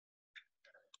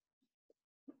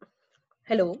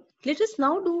Hello, let us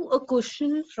now do a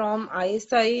question from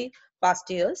ISI past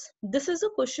years. This is a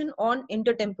question on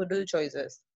intertemporal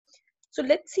choices. So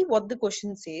let's see what the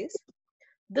question says.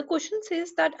 The question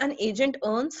says that an agent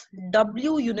earns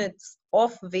W units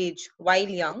of wage while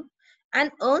young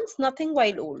and earns nothing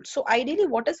while old. So ideally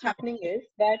what is happening is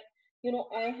that,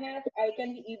 I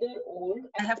can be either old,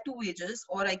 I have two wages,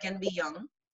 or I can be young.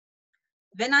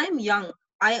 When I'm young,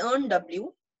 I earn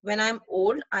W. When I'm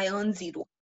old, I earn zero,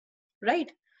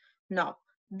 right? Now,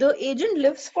 the agent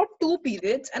lives for 2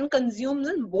 periods and consumes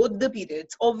in both the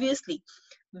periods. Obviously,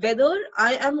 whether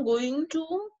I am going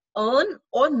to earn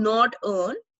or not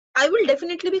earn, I will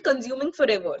definitely be consuming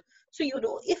forever. So,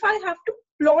 if I have to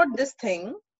plot this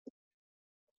thing,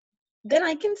 then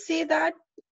I can say that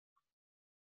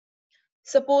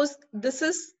suppose this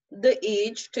is the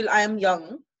age till I am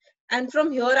young, and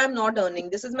from here I'm not earning.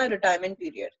 This is my retirement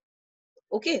period.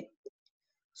 Okay.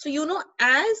 So,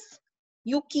 as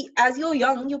you're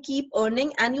young, you keep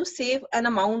earning and you save an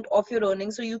amount of your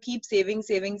earnings. So you keep saving.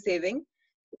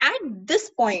 At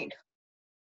this point,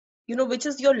 which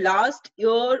is your last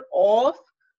year of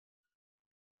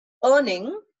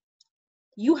earning,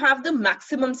 you have the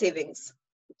maximum savings.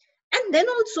 And then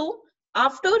also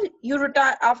after you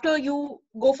retire, after you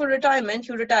go for retirement,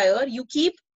 you retire, you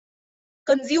keep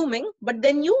consuming, but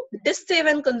then you dis-save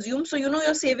and consume. So,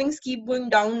 your savings keep going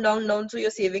down. So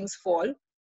your savings fall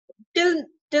till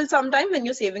sometime when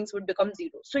your savings would become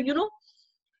zero. So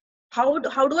how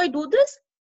do I do this?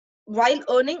 While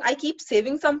earning, I keep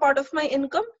saving some part of my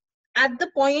income. At the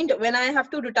point when I have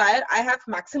to retire, I have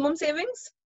maximum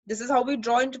savings. This is how we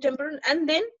draw into temporal. And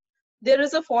then there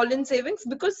is a fall in savings,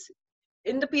 because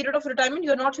in the period of retirement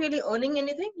you're not really earning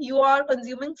anything, you are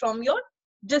consuming from your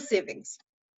just savings.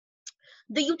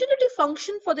 The utility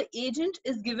function for the agent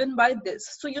is given by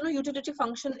this. So utility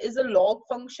function is a log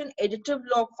function, additive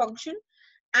log function,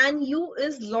 and U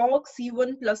is log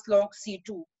C1 plus log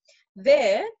C2,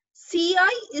 where Ci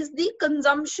is the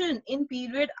consumption in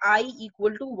period I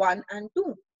equal to 1 and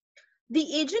 2.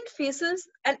 The agent faces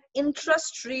an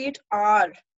interest rate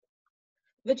R,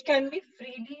 which can be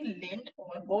freely lent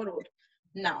or borrowed.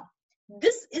 Now,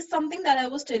 this is something that I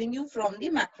was telling you from the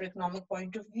macroeconomic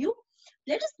point of view.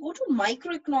 Let us go to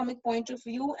microeconomic point of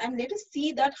view and let us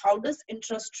see that how does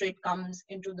interest rate comes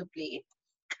into the play.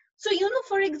 So,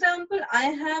 for example, I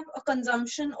have a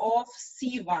consumption of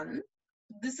C1.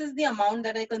 This is the amount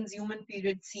that I consume in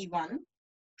period C1.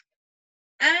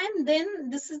 And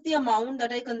then this is the amount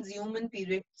that I consume in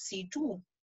period C2.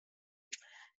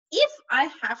 If I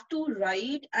have to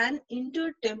write an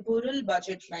intertemporal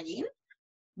budget line,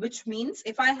 which means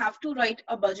if I have to write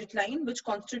a budget line which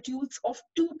constitutes of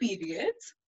 2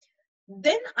 periods,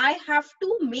 then I have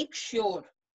to make sure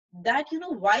that,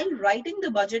 while writing the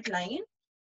budget line,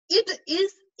 it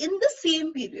is in the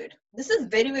same period. This is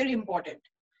very, very important.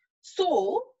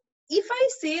 So if I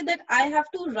say that I have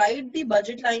to write the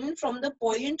budget line from the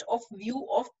point of view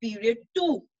of period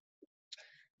 2,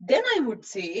 then I would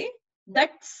say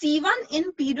that C1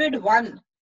 in period 1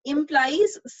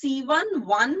 implies C1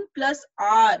 1 plus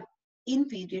R in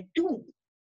period 2.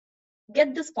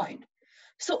 Get this point.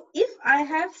 So if I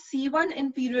have C1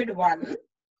 in period 1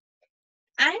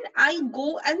 and I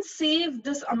go and save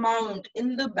this amount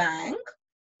in the bank,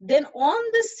 then on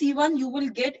this C1 you will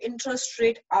get interest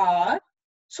rate R.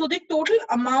 So the total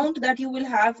amount that you will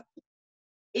have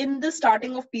in the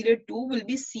starting of period 2 will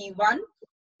be C1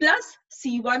 plus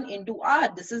C1 into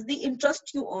R. This is the interest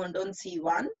you earned on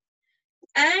C1.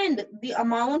 And the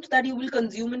amount that you will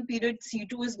consume in period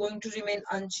C2 is going to remain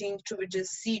unchanged, which is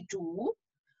C2,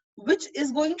 which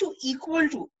is going to equal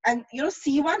to, and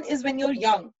C1 is when you're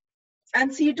young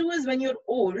and C2 is when you're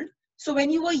old. So when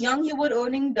you were young, you were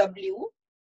earning W.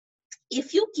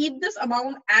 If you keep this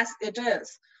amount as it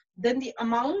is, then the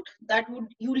amount that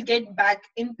you will get back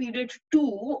in period 2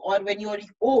 or when you're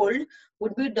old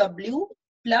would be W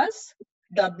plus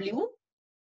W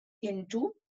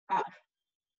into R.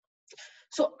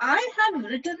 So I have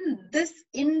written this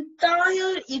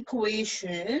entire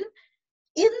equation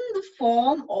in the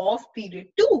form of period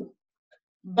 2.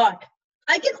 But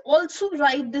I can also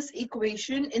write this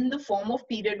equation in the form of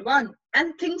period 1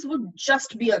 and things would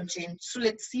just be unchanged. So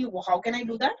let's see, how can I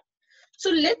do that? So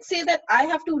let's say that I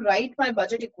have to write my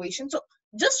budget equation. So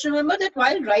just remember that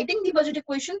while writing the budget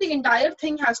equation, the entire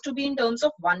thing has to be in terms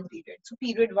of one period. So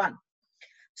period 1.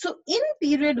 So in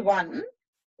period 1,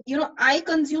 I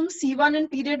consume C1 in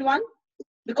period 1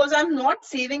 because I'm not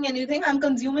saving anything. I'm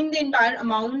consuming the entire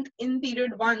amount in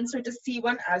period 1. So it is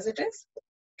C1 as it is.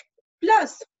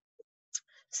 Plus,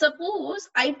 suppose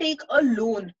I take a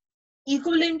loan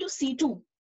equivalent to C2.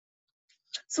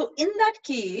 So in that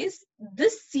case,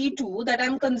 this C2 that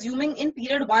I'm consuming in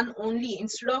period 1 only,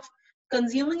 instead of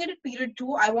consuming it in period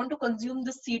 2, I want to consume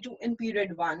this C2 in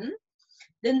period 1.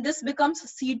 Then this becomes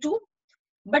C2.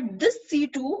 But this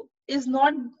C2 is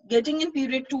not getting in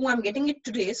period 2, I'm getting it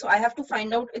today. So I have to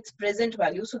find out its present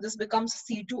value. So this becomes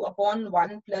C2 upon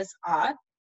 1 plus R.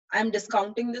 I'm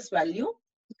discounting this value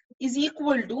is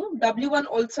equal to W1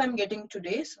 also I'm getting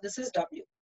today. So this is W.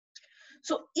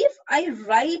 So if I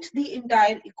write the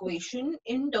entire equation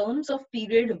in terms of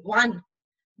period 1,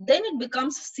 then it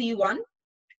becomes C1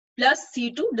 plus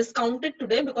C2 discounted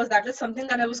today because that is something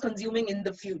that I was consuming in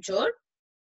the future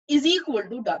is equal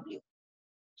to W.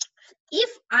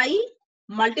 If I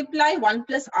multiply 1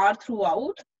 plus R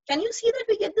throughout, can you see that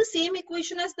we get the same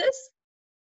equation as this?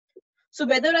 So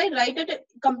whether I write it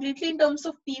completely in terms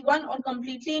of P1 or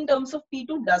completely in terms of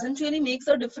P2 doesn't really make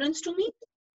a difference to me,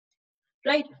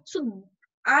 right? So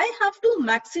I have to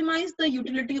maximize the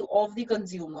utility of the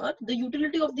consumer. The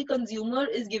utility of the consumer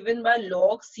is given by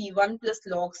log C1 plus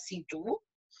log C2.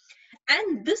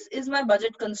 And this is my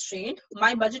budget constraint.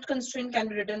 My budget constraint can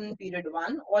be written in period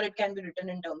 1 or it can be written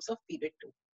in terms of period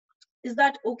 2. Is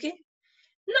that okay?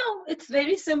 No, it's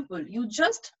very simple. You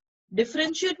just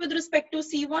differentiate with respect to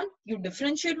C1, you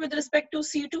differentiate with respect to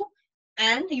C2,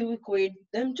 and you equate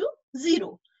them to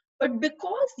 0. But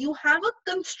because you have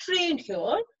a constraint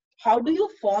here, how do you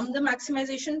form the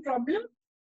maximization problem?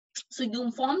 So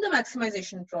you form the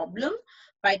maximization problem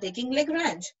by taking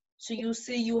Lagrange. So you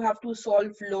say you have to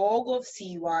solve log of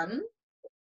C1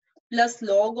 plus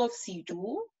log of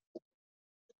C2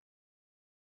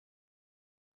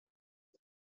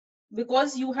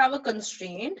 because you have a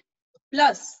constraint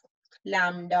plus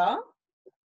lambda,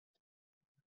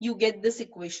 you get this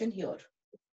equation here,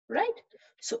 right?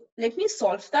 So let me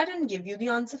solve that and give you the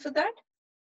answer for that.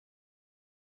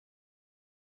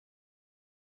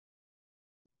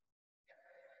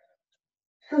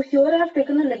 So here I have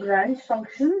taken a Lagrange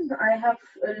function. I have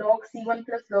log C1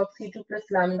 plus log C2 plus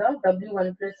lambda,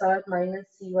 W1 plus R minus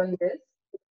C1 this.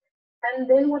 And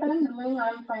then what I'm doing,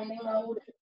 I'm finding out,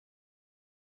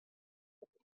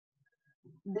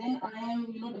 then I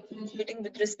am differentiating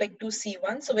with respect to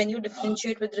C1. So when you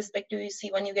differentiate with respect to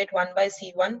C1, you get 1 by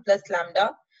C1 plus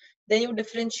lambda. Then you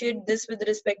differentiate this with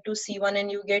respect to C1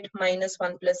 and you get minus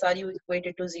 1 plus R, you equate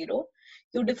it to 0.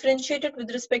 You differentiate it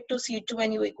with respect to C2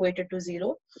 and you equate it to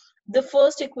 0. The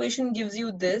first equation gives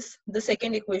you this, the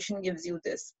second equation gives you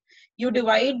this. You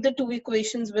divide the two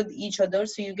equations with each other,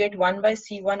 so you get 1 by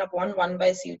C1 upon 1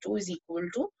 by C2 is equal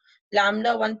to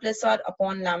lambda 1 plus R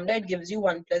upon lambda, it gives you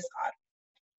 1 plus R.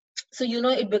 So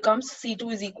it becomes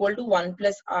C2 is equal to 1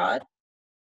 plus R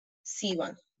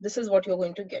C1. This is what you're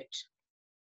going to get.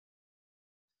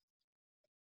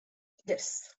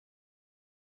 This.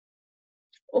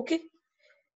 Okay.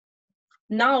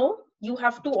 Now you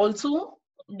have to also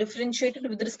differentiate it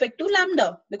with respect to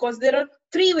lambda because there are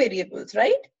three variables,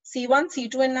 right? C1,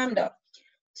 C2 and lambda.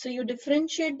 So you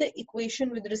differentiate the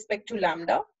equation with respect to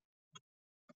lambda.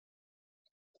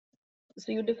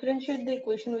 So you differentiate the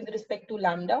equation with respect to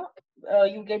lambda.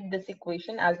 You get this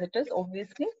equation as it is,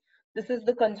 obviously. This is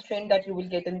the constraint that you will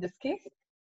get in this case.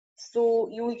 So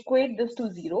you equate this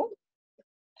to 0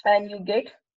 and you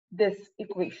get this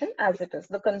equation as it is,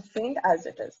 the constraint as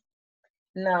it is.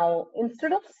 Now,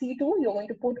 instead of C2, you're going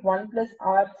to put 1 plus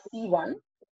R C1.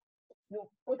 You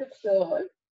put it here.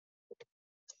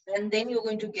 And then you're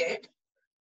going to get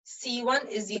C1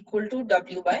 is equal to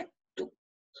W by 2.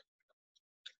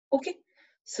 Okay.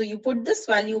 So you put this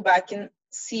value back in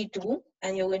C2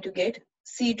 and you're going to get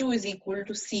C2 is equal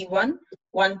to C1,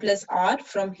 1 plus R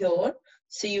from here.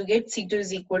 So you get C2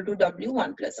 is equal to W,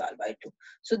 1 plus R by 2.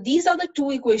 So these are the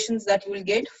two equations that you will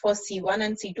get for C1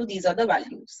 and C2. These are the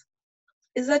values.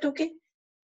 Is that okay?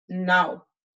 Now,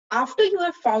 after you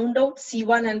have found out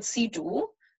C1 and C2,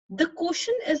 the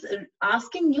question is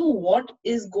asking you what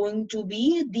is going to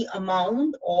be the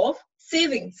amount of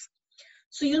savings.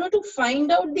 So, to find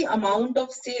out the amount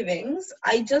of savings,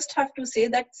 I just have to say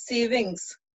that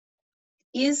savings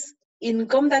is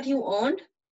income that you earned,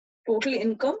 total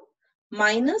income,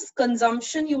 minus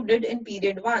consumption you did in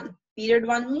period 1. Period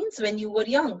 1 means when you were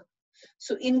young.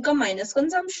 So, income minus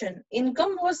consumption.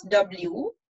 Income was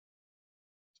W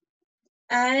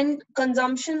and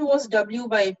consumption was W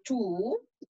by 2.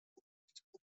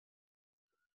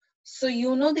 So,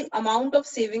 the amount of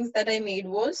savings that I made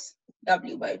was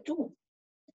W by 2.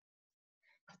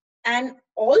 And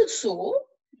also,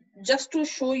 just to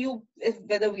show you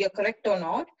whether we are correct or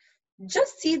not,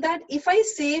 just see that if I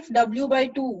save W by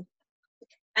 2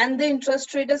 and the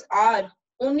interest rate is R,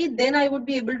 only then I would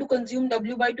be able to consume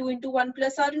W by 2 into 1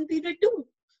 plus R in period 2.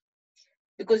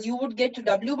 because you would get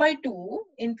W by 2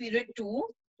 in period 2,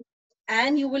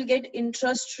 and you will get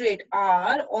interest rate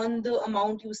R on the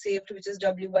amount you saved, which is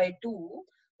W by 2.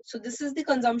 So this is the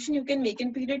consumption you can make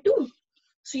in period 2.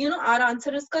 So, you know, our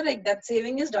answer is correct. That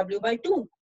saving is W by 2.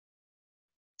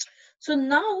 So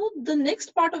now the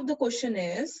next part of the question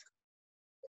is,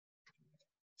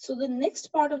 so the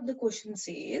next part of the question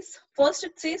says, first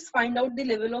it says find out the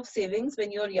level of savings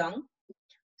when you're young.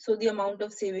 So the amount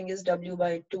of saving is W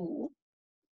by 2.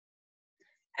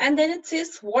 And then it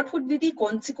says what would be the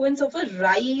consequence of a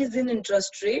rise in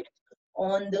interest rate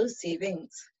on the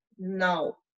savings.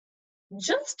 Now,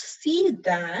 just see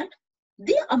that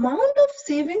the amount of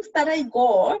savings that I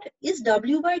got is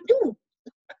W by 2.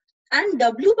 And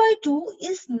W by 2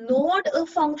 is not a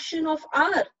function of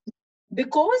R.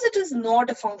 Because it is not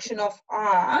a function of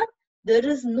R, there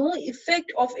is no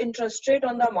effect of interest rate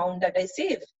on the amount that I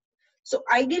save. So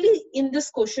ideally in this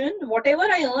question, whatever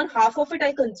I earn, half of it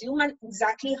I consume and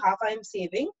exactly half I am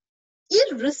saving,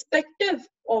 irrespective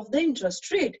of the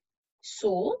interest rate.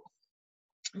 So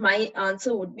my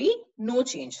answer would be no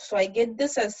change. So I get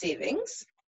this as savings.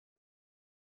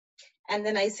 And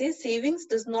then I say savings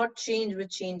does not change with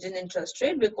change in interest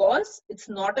rate because it's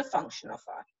not a function of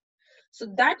R. So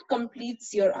that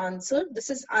completes your answer. This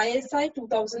is ISI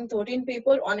 2013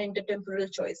 paper on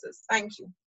intertemporal choices. Thank you.